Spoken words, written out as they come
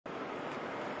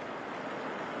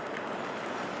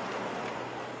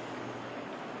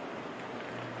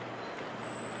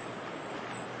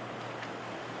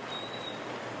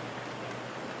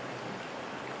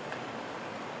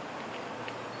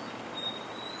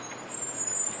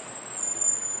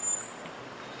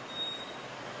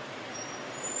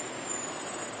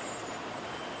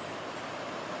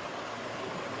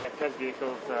defense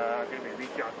vehicles are going to be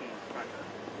rejockeying front.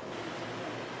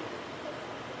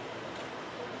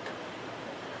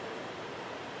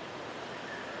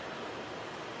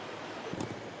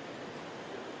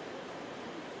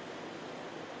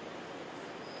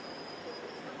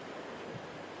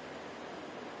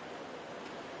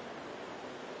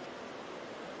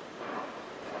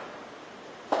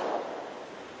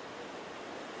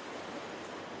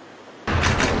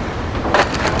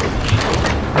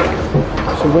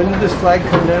 So when did this flag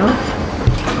come down?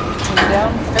 Come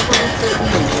down February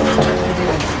 13th.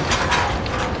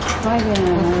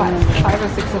 Five or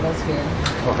six of us here.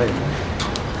 Oh, hey.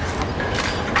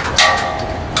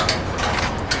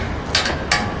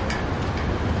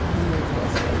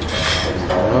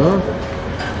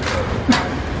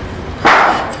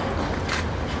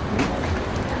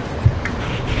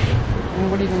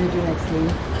 And what are you going to do next, Lee?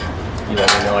 You let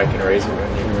me know I can raise it when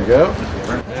you... Here we go.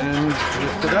 And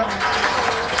lift it up.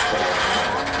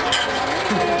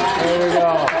 There we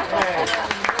go.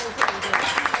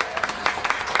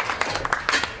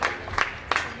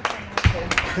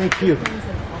 Thank you.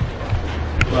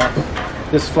 Well,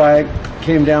 this flag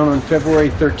came down on February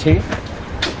 13th,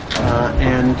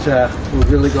 and we're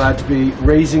really glad to be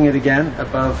raising it again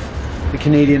above the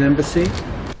Canadian Embassy.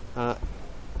 Our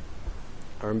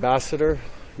ambassador,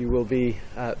 you will be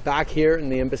back here in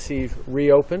the embassy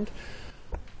reopened.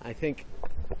 I think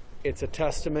it's a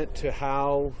testament to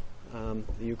how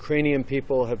the Ukrainian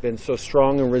people have been so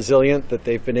strong and resilient that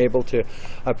they've been able to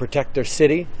protect their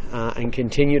city and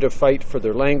continue to fight for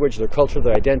their language, their culture,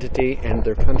 their identity, and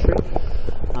their country.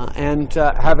 And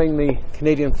having the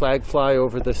Canadian flag fly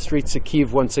over the streets of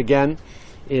Kyiv once again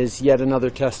is yet another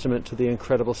testament to the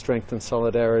incredible strength and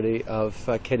solidarity of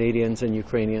Canadians and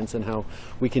Ukrainians and how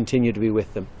we continue to be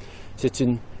with them. C'est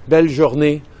une belle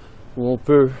journée où on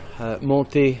peut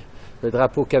monter le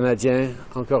drapeau canadien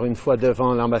encore une fois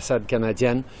devant l'ambassade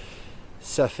canadienne.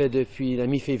 Ça fait depuis la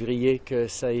mi-février que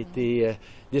ça a été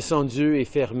descendu et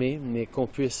fermé, mais qu'on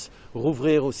puisse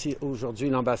rouvrir aussi aujourd'hui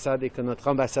l'ambassade et que notre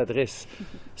ambassadrice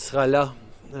sera là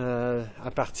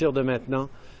à partir de maintenant.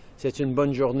 C'est une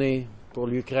bonne journée pour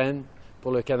l'Ukraine,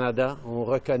 pour le Canada. On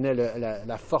reconnaît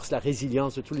la force, la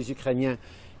résilience de tous les Ukrainiens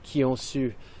qui ont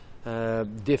su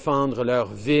défendre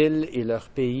leur ville et leur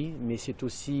pays, mais c'est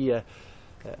aussi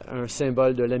un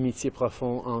symbole de l'amitié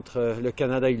profonde entre le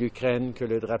Canada et l'Ukraine que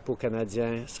le drapeau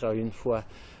canadien sera une fois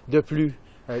de plus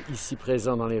ici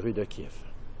présent dans les rues de Kiev.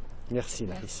 Merci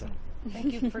Larisa.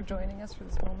 Thank you for joining us for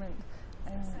this moment.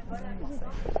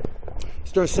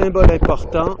 C'est un symbole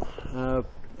important.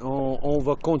 On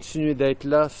va continuer d'être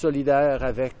là, solidaire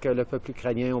avec le peuple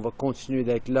ukrainien. On va continuer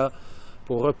d'être là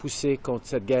pour repousser contre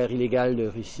cette guerre illégale de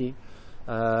Russie.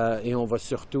 Et on va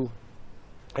surtout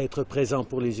être présent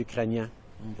pour les Ukrainiens.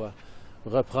 On va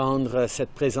reprendre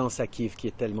cette présence à Kyiv qui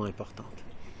est tellement importante.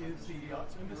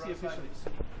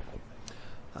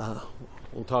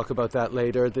 We'll talk about that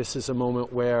later. This is a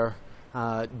moment where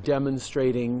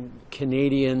demonstrating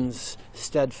Canadians'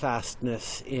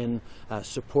 steadfastness in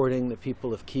supporting the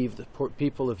people of Kyiv, the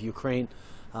people of Ukraine,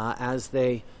 as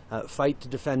they fight to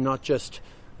defend not just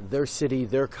their city,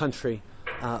 their country,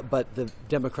 but the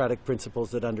democratic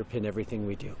principles that underpin everything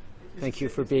we do. Thank you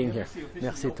for being here.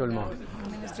 Merci tout le monde.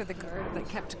 Minister, the guard that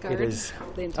kept guard It is.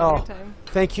 the entire time.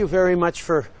 Thank you very much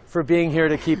for being here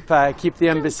to keep the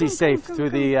embassy safe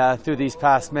through these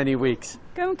past many weeks.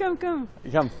 Come.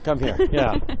 Come here.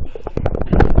 Yeah. The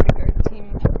guard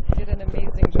team did an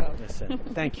amazing job. Listen,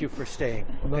 thank you for staying.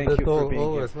 Not Thank at you for all, being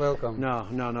always here. welcome.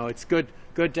 No. It's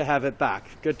good to have it back.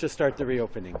 Good to start the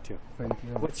reopening too. Thank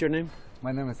you. What's your name?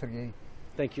 My name is Sergey.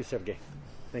 Thank you, Sergey.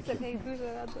 Thank you. Сергій,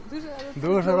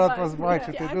 Дуже рад вас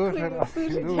бачити, дуже рад.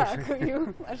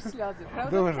 Дякую. Аж сльози,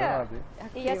 правда? Дуже радий.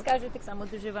 І я скажу так само,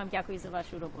 дуже вам дякую за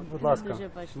вашу роботу. Будь Це ласка, дуже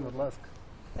важливо. будь ласка.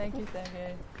 Thank you,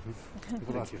 Sergey.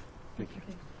 Будь ласка. Thank you.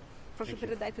 Прошу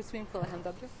передайте своїм колегам,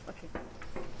 добре? Окей.